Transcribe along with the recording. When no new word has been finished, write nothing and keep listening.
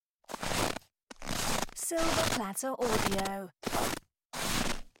Silver Platter Audio.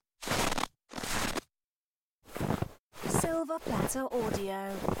 Silver Platter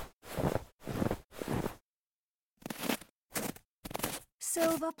Audio.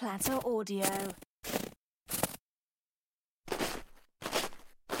 Silver Platter Audio.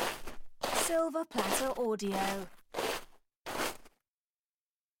 Silver Platter Audio.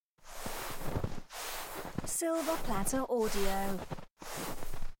 Silver Platter Audio.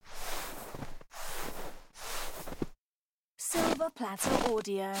 Silver Platter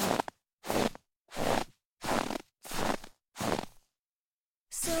Audio.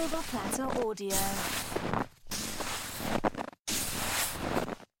 Silver Platter Audio.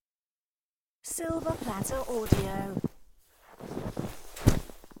 Silver Platter Audio.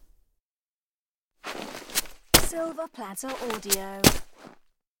 Silver Platter Audio.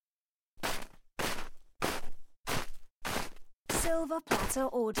 Silver Platter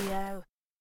Audio.